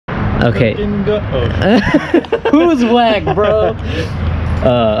Okay. Who's whack, bro?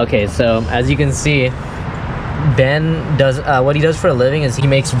 Okay, so as you can see, Ben does what he does for a living is he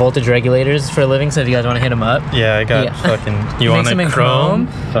makes voltage regulators for a living. So if you guys want to hit him up, yeah, I got fucking. You want a chrome,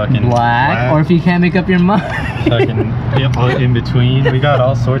 fucking black, or if you can't make up your mind, fucking in between. We got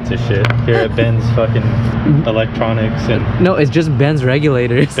all sorts of shit here at Ben's fucking electronics and. No, it's just Ben's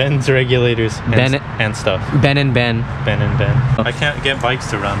regulators. Ben's regulators and stuff. Ben and Ben. Ben and Ben. I can't get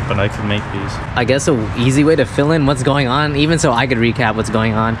bikes to run, but I can make these. I guess a easy way to fill in what's going on, even so I could recap what's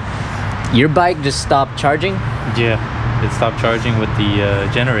going on. Your bike just stopped charging? Yeah, it stopped charging with the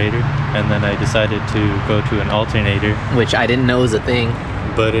generator, and then I decided to go to an alternator. Which I didn't know was a thing.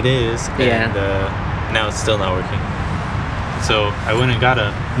 But it is, yeah. And now it's still not working. So I went and got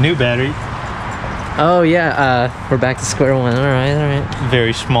a new battery. Oh yeah, we're back to square one. Alright.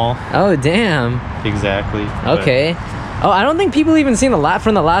 Very small. Oh damn. Exactly. Okay. Oh, I don't think people even seen the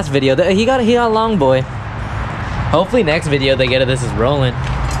from the last video. He got a long boy. Hopefully next video they get it. This is rolling.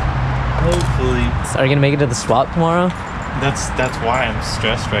 Hopefully. Are you gonna make it to the swap tomorrow? That's why I'm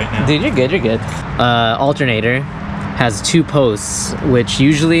stressed right now. Dude, you're good. Alternator has 2 posts, which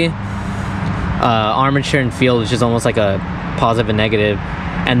usually armature and field is just almost like a positive and negative,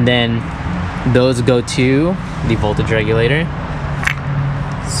 and then those go to the voltage regulator.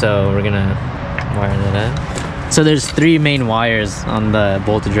 So we're gonna wire that up. So there's 3 main wires on the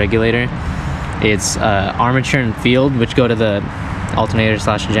voltage regulator. It's armature and field, which go to the alternator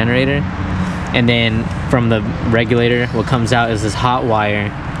 / generator, and then from the regulator what comes out is this hot wire,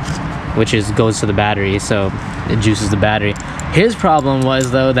 which goes to the battery, so it juices the battery. His problem was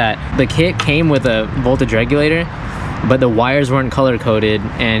though that the kit came with a voltage regulator, but the wires weren't color coded,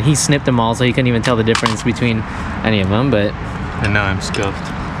 and he snipped them all, so he couldn't even tell the difference between any of them. And now I'm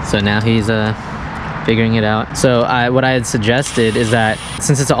scuffed. So now he's figuring it out. So what I had suggested is that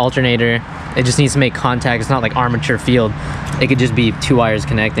since it's an alternator, it just needs to make contact. It's not like armature field. It could just be 2 wires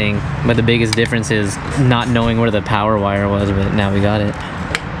connecting, but the biggest difference is not knowing where the power wire was, but now we got it.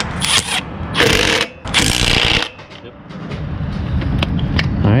 Yep.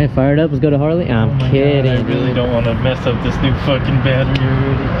 All right, fire it up. Let's go to Harley. I'm kidding. God, I really don't want to mess up this new fucking battery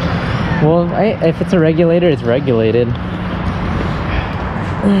already. Well, if it's a regulator, it's regulated. No,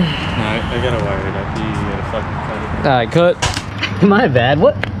 I gotta wire it up. You gotta fucking cut it. Alright, cut. My bad.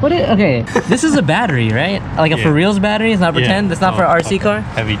 What is, okay, this is a battery, right? Like a for reals battery? It's not pretend? It's not for an RC car?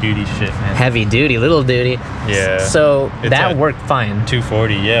 Heavy duty shit, man. Heavy duty, little duty. Yeah. So that worked fine.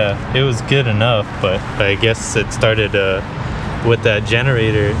 240, yeah. It was good enough, but I guess it started, with that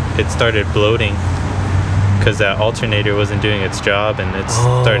generator, it started bloating because that alternator wasn't doing its job, and it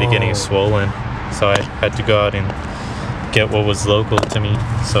started getting swollen. So I had to go out and get what was local to me,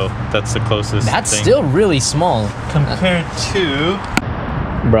 so that's the closest That's thing. still really small Compared to...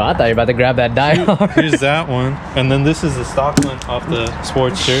 Bro, I thought you were about to grab that die hard. Here's that one, and then this is the stock one off the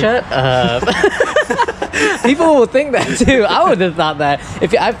sports shirt. Shut up. People will think that too. I would have thought that.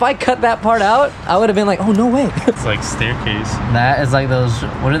 If I cut that part out, I would have been like, oh, no way. It's like staircase. That is like those,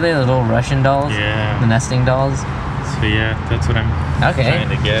 what are they, those little Russian dolls? Yeah. The nesting dolls? So yeah, that's what I'm trying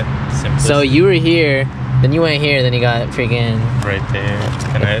to get. Simplicity. So you were here, then you went here, then you got freaking... Right there.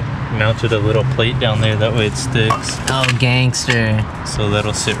 And I mounted a little plate down there, that way it sticks. Oh, gangster. So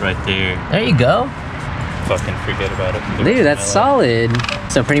that'll sit right there. There you go. Fucking forget about it. Dude, that's solid.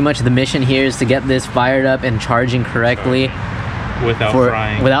 So pretty much the mission here is to get this fired up and charging correctly. Without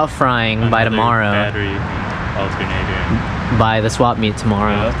frying. Without frying by tomorrow. Battery alternator. By the swap meet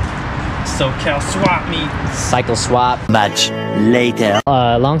tomorrow. Yep. SoCal swap meet. Cycle swap. Much later.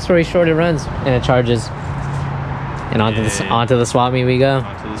 Long story short, it runs and it charges. And onto the swap meet we go.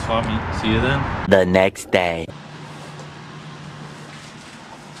 Onto the swap meet. See you then. The next day.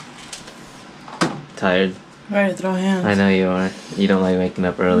 Tired? Ready to throw hands. I know you are. You don't like waking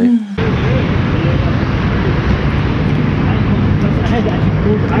up early. I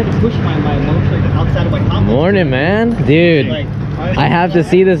had to push my motor outside of my combo. Morning, man. Dude, I have to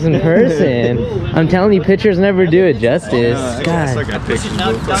see this in person. I'm telling you, pictures never do it justice.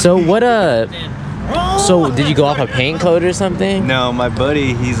 God. So what so did you go off a paint code or something? No, my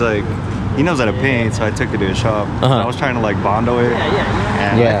buddy, he's like, he knows how to paint, so I took it to his shop. I was trying to like Bondo it,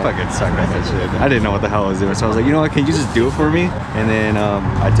 and I fucking sucked at that shit. I didn't know what the hell I was doing, so I was like, you know what, can you just do it for me? And then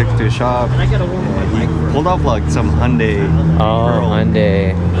I took it to his shop, and he pulled off like some Hyundai. Oh,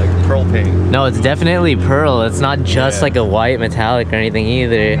 Hyundai. Like pearl paint. No, it's definitely pearl. It's not just like a white metallic or anything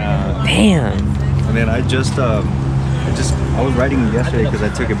either. Damn. And then I just I was riding it yesterday because I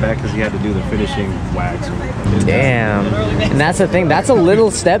took it back because he had to do the finishing wax. Damn. And that's the thing. That's a little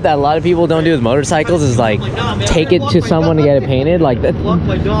step that a lot of people don't do with motorcycles, is like take it to someone to get it painted. Like that,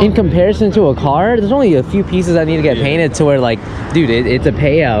 in comparison to a car, there's only a few pieces that need to get painted to where like, dude, it's a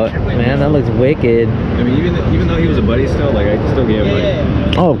payout. Man, that looks wicked. I mean, even though he was a buddy still, like I still gave him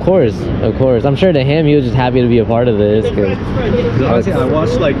like. Oh, of course. I'm sure to him, he was just happy to be a part of this. Cause honestly, I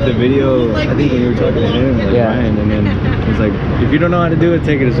watched like the video. I think when you were talking to him, like Ryan, and then he's like, if you don't know how to do it,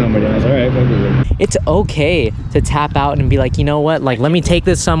 take it to somebody. And I was all right, fuck with it. It's okay to tap out and be like, you know what? Like, let me take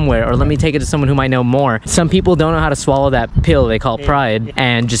this somewhere, or let me take it to someone who might know more. Some people don't know how to swallow that pill they call pride,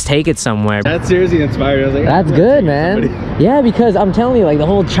 and just take it somewhere. That's seriously inspired. I was like, that's good, man. Yeah, because I'm telling you, like the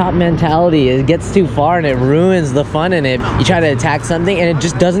whole chop mentality, it gets too far and it ruins the fun in it. You try to attack something and it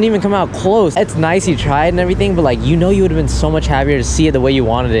just doesn't even come out close. It's nice you tried and everything, but like, you know, you would have been so much happier to see it the way you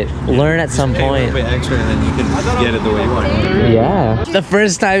wanted it. Learn at some point. A little bit extra, and then you can get it the way you want it. Yeah. The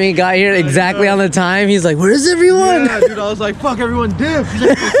first time he got here exactly on the time, he's like, where's everyone? Yeah, dude, I was like, fuck, everyone dip. He's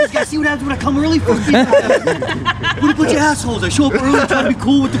like, you guys see what happens when I come early? Fuck these guys. What a bunch of assholes. I show up early, trying to be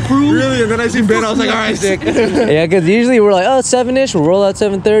cool with the crew. Really? And then I seen Ben, I was like, all right, sick. Yeah, because usually we're like, oh, 7-ish, we'll roll out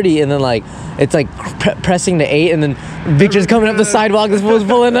 7:30, and then like, it's like pressing to 8, and then Victor's coming up the sidewalk, this fool's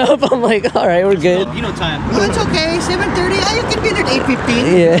pulling up. I'm like, all right, we're good. You know time. Well, it's okay, 7:30, I can be there at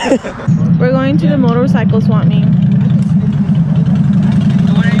 8:15. Yeah. We're going to the motorcycle swap meet.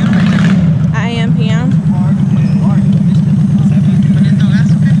 PM.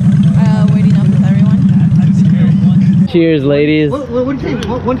 Waiting up with everyone. Cheers, ladies. What did you say?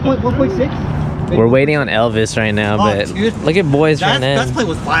 1.6? We're waiting on Elvis right now, but dude. look at Boys That Fernand. play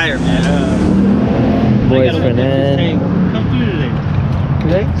was fire, man. Boys Fernand. Come through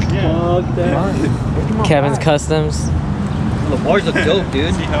today. Yeah. Kevin's Customs. The bars look dope,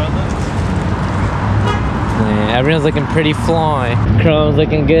 dude. Yeah, everyone's looking pretty fly. Chrome's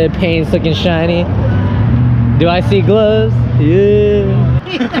looking good, paint's looking shiny. Do I see gloves? Yeah.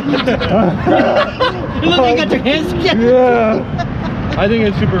 Look, you got your hands together. Yeah. I think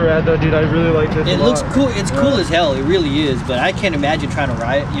it's super rad though, dude. I really like this. It looks cool. It's cool as hell. It really is. But I can't imagine trying to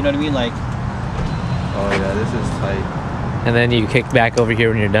ride. You know what I mean? Like. Oh yeah, this is tight. And then you kick back over here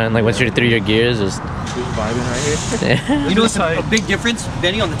when you're done. Like once you're through your gears, just vibing right here. You know what's a big difference,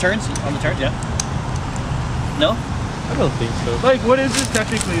 Benny, on the turns? Yeah. No? I don't think so. Like, what is this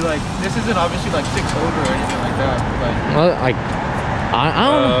technically? Like, this isn't obviously like 6 over or anything like that. well, like I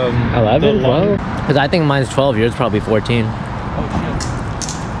don't know. 11, 12? Because I think mine's 12. Yours probably 14. Oh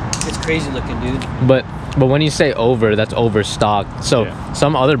shit. It's crazy looking, dude. But when you say over, that's overstocked. So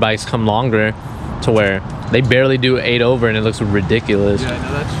some other bikes come longer to where they barely do 8 over and it looks ridiculous. Yeah,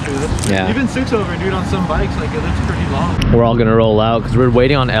 no, that's true. That's true. Yeah. Even 6 over, dude, on some bikes, like it looks pretty long. We're all gonna roll out because we're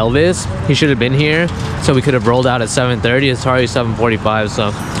waiting on Elvis. He should have been here, so we could have rolled out at 7:30. It's already 7:45,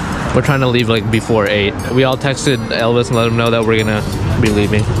 so we're trying to leave like before 8. We all texted Elvis and let him know that we're gonna be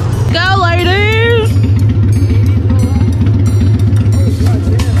leaving. Go, ladies!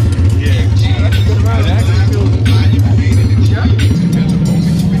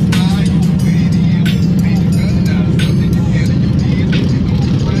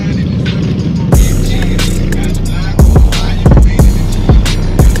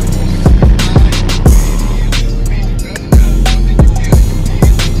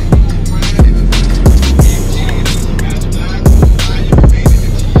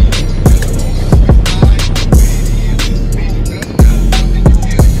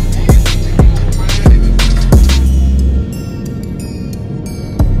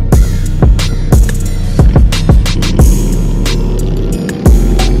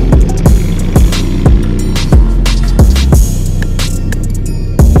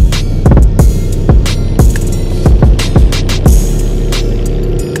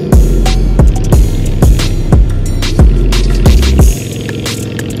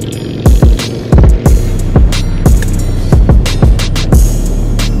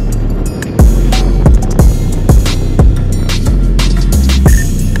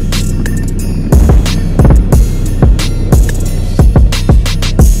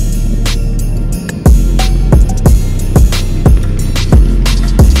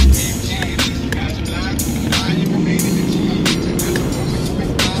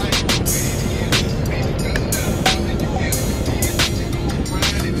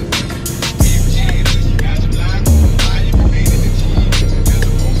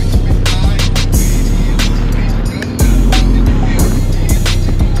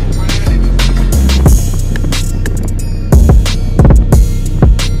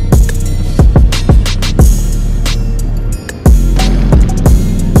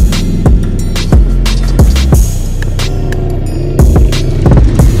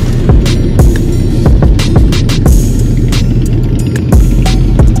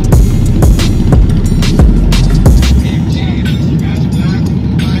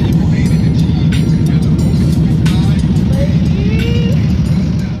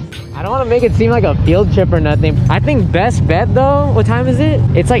 make it seem like a field trip or nothing. I think best bet though, what time is it?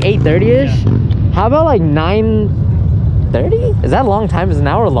 It's like 8:30ish. How about like 9:30? Is that a long time? Is an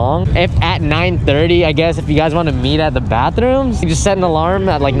hour long? If at 9:30, I guess if you guys want to meet at the bathrooms, you just set an alarm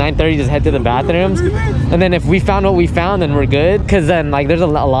at like 9:30, just head to the bathrooms. And then if we found what we found, then we're good. Cause then like there's a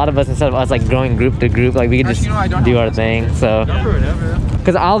lot of us, instead of us like going group to group, like we could just do our thing. So,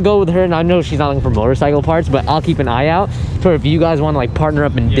 cause I'll go with her, and I know she's not looking for motorcycle parts, but I'll keep an eye out for if you guys want to like partner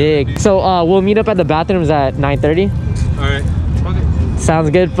up and dig. So we'll meet up at the bathrooms at 9:30. All right. Okay. Sounds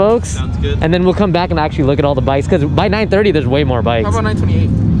good, folks. Sounds good. And then we'll come back and actually look at all the bikes, because by 9:30 there's way more bikes. How about 9:28?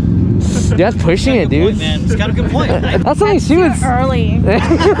 That's pushing it, dude. Man, he's got a good point. That's something she would. Early.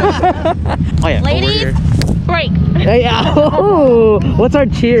 Oh yeah. Ladies, break. Hey, oh, what's our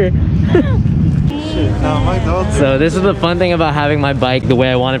cheer? So this is the fun thing about having my bike the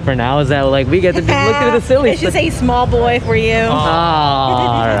way I want it for now, is that like we get to just look at the silly It should stuff. say small boy for you.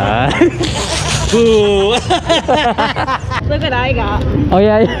 All right. Boo. Look what I got. Oh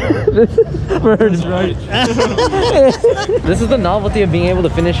yeah, that's right. This is the novelty of being able to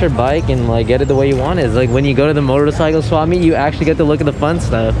finish your bike and like get it the way you want it. Is like when you go to the motorcycle swap meet, you actually get to look at the fun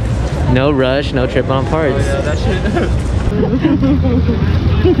stuff. No rush, no trip on parts.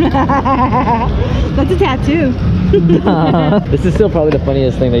 That's a tattoo. This is still probably the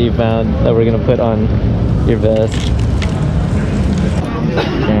funniest thing that you found that we're gonna put on your vest.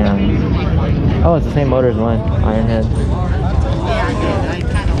 Damn. Oh, it's the same motor as mine. Ironhead.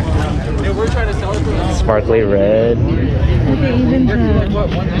 Sparkly red.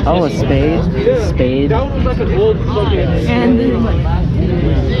 Oh, a spade. Spade. And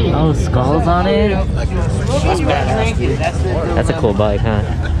Oh, skulls on it. That's a cool bike, huh?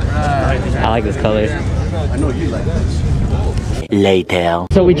 I like this color. Later.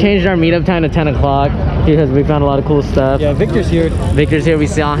 So we changed our meetup time to 10 o'clock because we found a lot of cool stuff. Yeah, Victor's here. Victor's here. We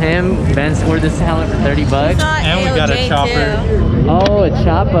saw him. Ben scored this helmet for 30 bucks. And we got a chopper. Oh, a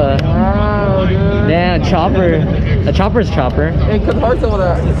chopper. Damn, chopper. A chopper's chopper. Hey, cut parts over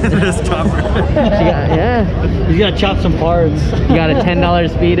that. Yeah. He's got to chop some parts. You got a $10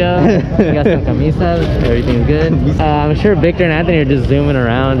 speedo. You got some camisas. Everything's good. I'm sure Victor and Anthony are just zooming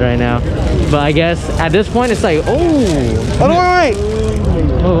around right now. But I guess at this point it's like, oh. Wait.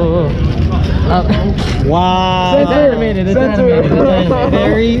 Oh. Wow. It's animated. It's animated.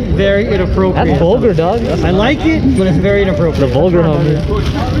 Very, very inappropriate. That's vulgar, dog. I like it, but it's very inappropriate. The vulgar homie.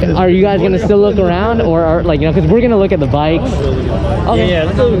 Are you guys gonna still look around, or are, like, you know, because we're gonna look at the bikes? Okay. Yeah,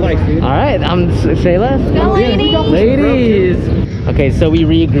 let's go bike, dude. All right, say less. Go, ladies. Ladies. Okay, so we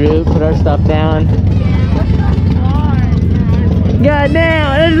regroup, put our stuff down. God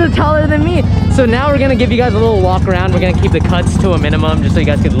damn, this is taller than me. So now we're gonna give you guys a little walk around. We're gonna keep the cuts to a minimum, just so you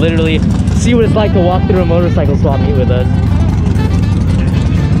guys could literally see what it's like to walk through a motorcycle swap meet with us.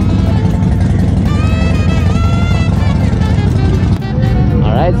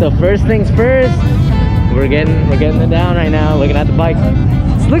 All right, so first things first, we're getting it down right now. Looking at the bikes.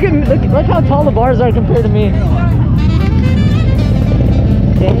 Look how tall the bars are compared to me.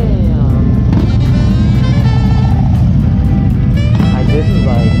 Damn. This is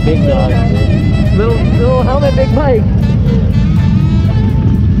like big dog. Little helmet, big bike.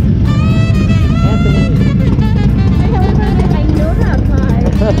 Anthony. I know that bike.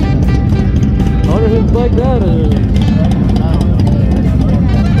 I wonder whose bike that is.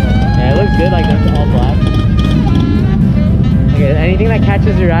 Yeah, it looks good like that's all black. Okay, anything that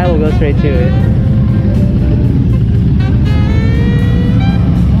catches your eye will go straight to it.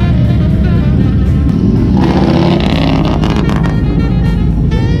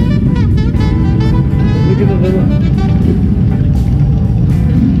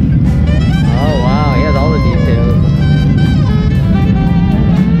 Oh wow, he has all the details.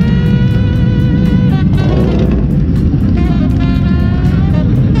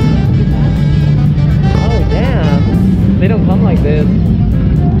 Oh damn, they don't come like this.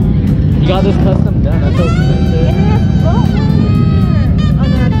 You got this custom done, that's so expensive. Oh, no,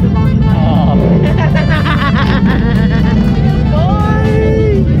 that's the wrong one.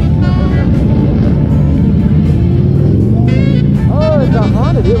 Oh, it's a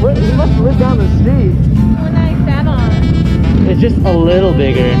Honda, dude. He must live down the street. One I sat on. It's just a little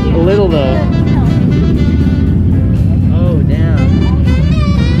bigger. A little though. Oh, damn.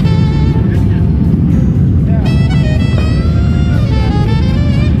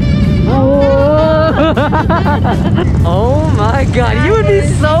 Oh my god, you would be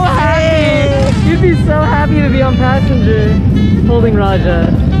so happy. You'd be so happy to be on passenger holding Raja.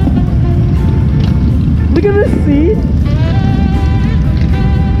 Look at this seat.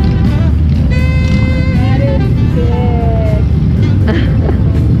 That is sick.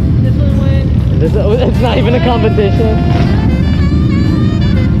 This one not even a competition.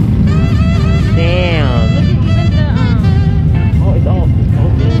 Damn. Look at even the Oh, it's all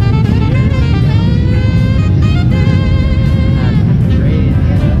open. That's crazy.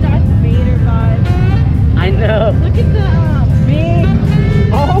 Darth Vader vibes. I know. Look at the big.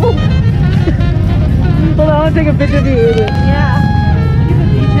 Oh. Hold on, I want to take a picture of you with it. Yeah. Look at the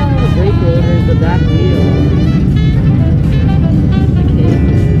detail on the brake rotors, the back wheel.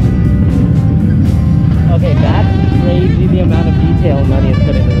 Okay, that's crazy the amount of detail and money is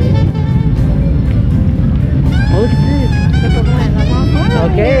put into this. Oh, look at this.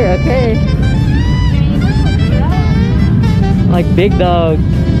 Okay, okay. Like big dog.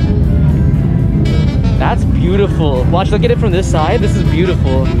 That's beautiful. Watch, look at it from this side. This is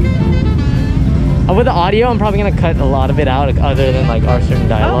beautiful. With the audio, I'm probably gonna cut a lot of it out, like, other than like our certain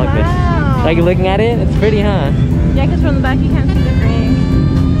dialogue. Oh, wow. But like looking at it, it's pretty, huh? Yeah, because from the back you can't see the ring.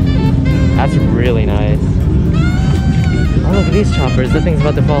 That's really nice. Oh, look at these choppers. The thing's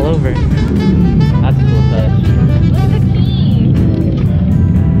about to fall over. That's a cool touch. Look at the key.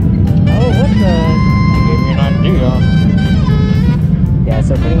 Oh, what the? I gave you an idea. Yeah,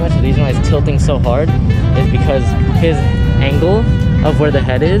 so pretty much the reason why it's tilting so hard is because his angle of where the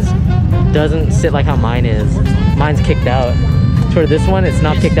head is doesn't sit like how mine is. Mine's kicked out. For this one, it's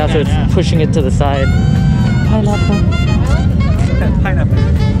not kicked out, so it's pushing it to the side. Pineapple. Pineapple.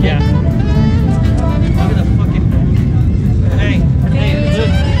 Yeah. Look at the fucking. Hey,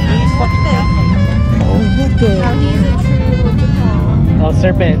 look. Oh, what the? Now he's a true, what's it called? Oh,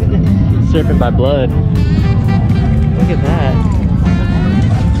 serpent. Serpent by blood. Look at that.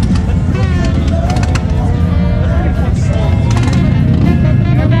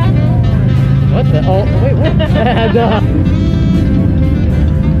 What the? Oh, wait, what?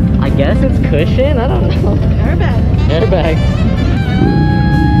 I guess it's cushion? I don't know. Airbag. Airbag.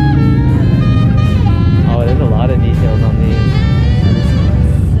 Oh, there's a lot of details on these.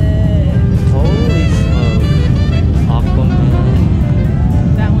 Holy smoke. Aquaman.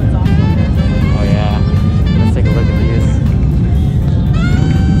 That one's awesome. Oh yeah. Let's take a look at these.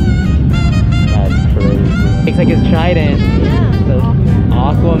 That's crazy. Looks like his trident. Yeah. So,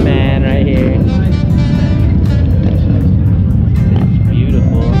 Aquaman right here. That's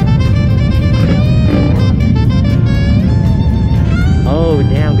beautiful. Oh,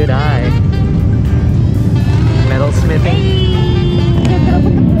 damn, good eye. Metal smithing.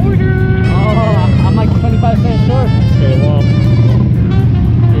 Oh, I'm like 25 cents short. Very well.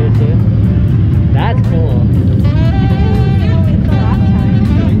 Here too. That's cool.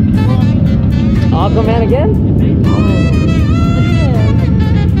 Aquaman again?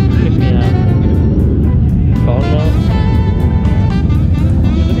 Pick me up. Phone note.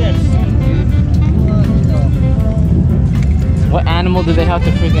 What animal do they have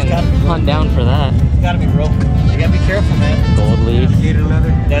to freaking hunt down for that? You gotta be real. You gotta be careful, man. Gold leaf. Gator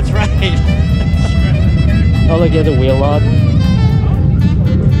leather. That's right. Oh, look, here's a wheel lock.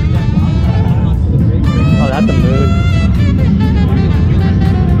 Oh, that's a mood.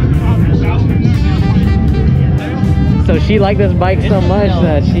 So she liked this bike so much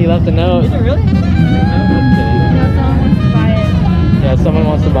that she left a note. Is it really? Just kidding. Someone wants to buy it. Yeah, someone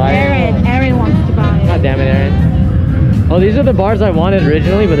wants to buy it. Aaron wants to buy it. God damn it, Aaron. Oh, these are the bars I wanted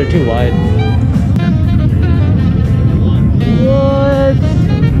originally, but they're too wide. What?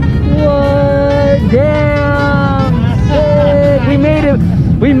 What? Damn! Sick. We made it!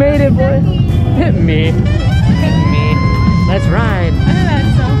 We made it, boy! Hit me. Hit me. Let's ride. I know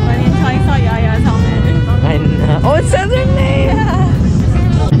that's so funny until I saw Yaya's helmet. I know. Oh, it says her name!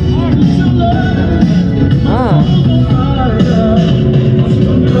 Ah.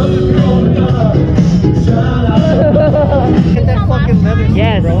 Get that fucking leather.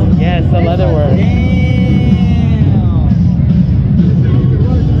 Yes, bro. yes, the leather work.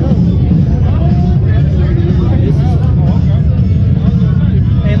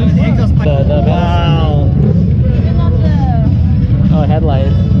 Hey, look at the exhaust pipe. Wow. Oh,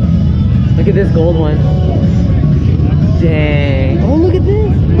 headlights. Look at this gold one. Dang. Oh, look at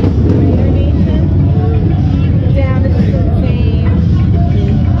this. Damn, this is insane.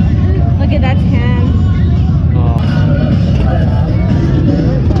 Look at that tan. Oh.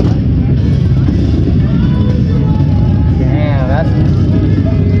 Damn, that's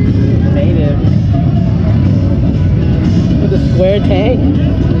native. With a square tank.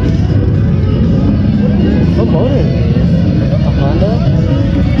 What motor is this? A Honda?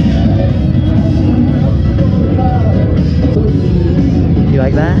 You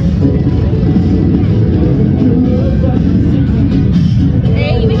like that?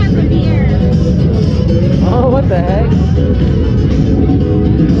 Hey, you may have some beer. Oh, what the heck?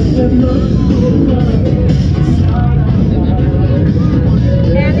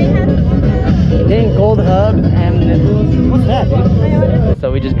 that, dude?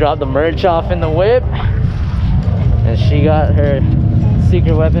 So we just dropped the merch off in the whip. And she got her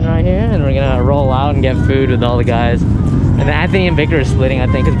secret weapon right here. And we're gonna roll out and get food with all the guys. And then Anthony and Victor are splitting, I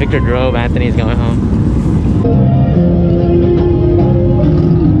think, because Victor drove. Anthony's going home.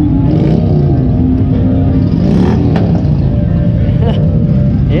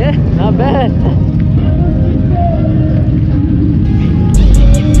 Yeah, not bad.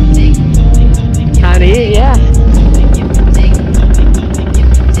 Time to eat, yeah.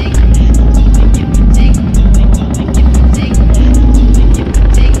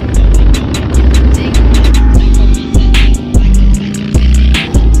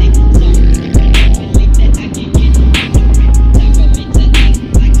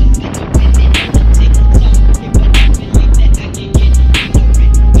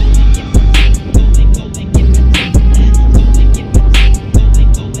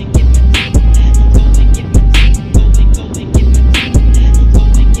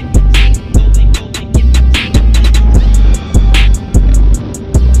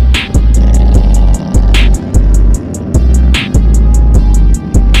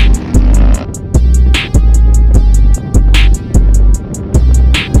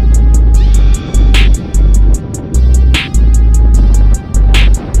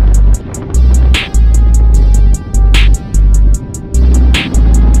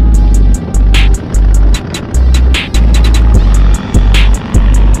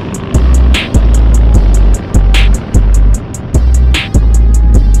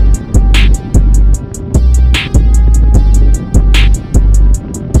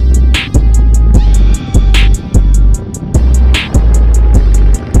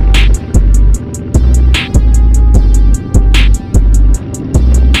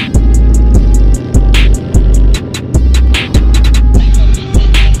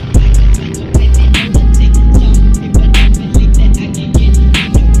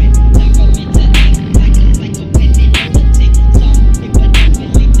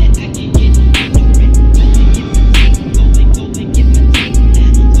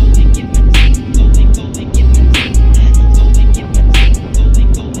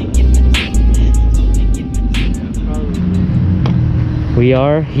 We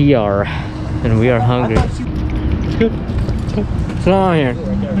are here, and we are hungry. It's good. What's going on here?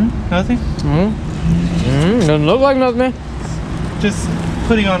 Nothing. Doesn't look like nothing. Just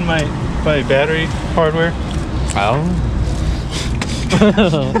putting on my battery hardware. Oh.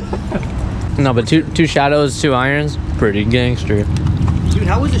 No, but two shadows, 2 irons, pretty gangster. Dude,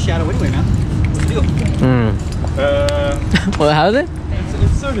 how was the shadow anyway, man? What's the deal? Well, how's it?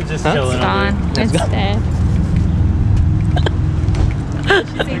 It's sort of just chilling. It's gone. It's dead.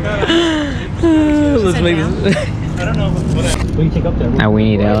 Let's make this. I don't know what What do you take up there? I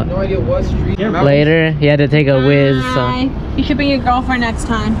weaned out. No idea what street. Later, he had to take a whiz, so. Bye. You should bring your girlfriend next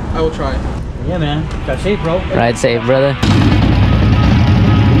time. I will try. Yeah, man. Got safe, bro. Ride safe, brother.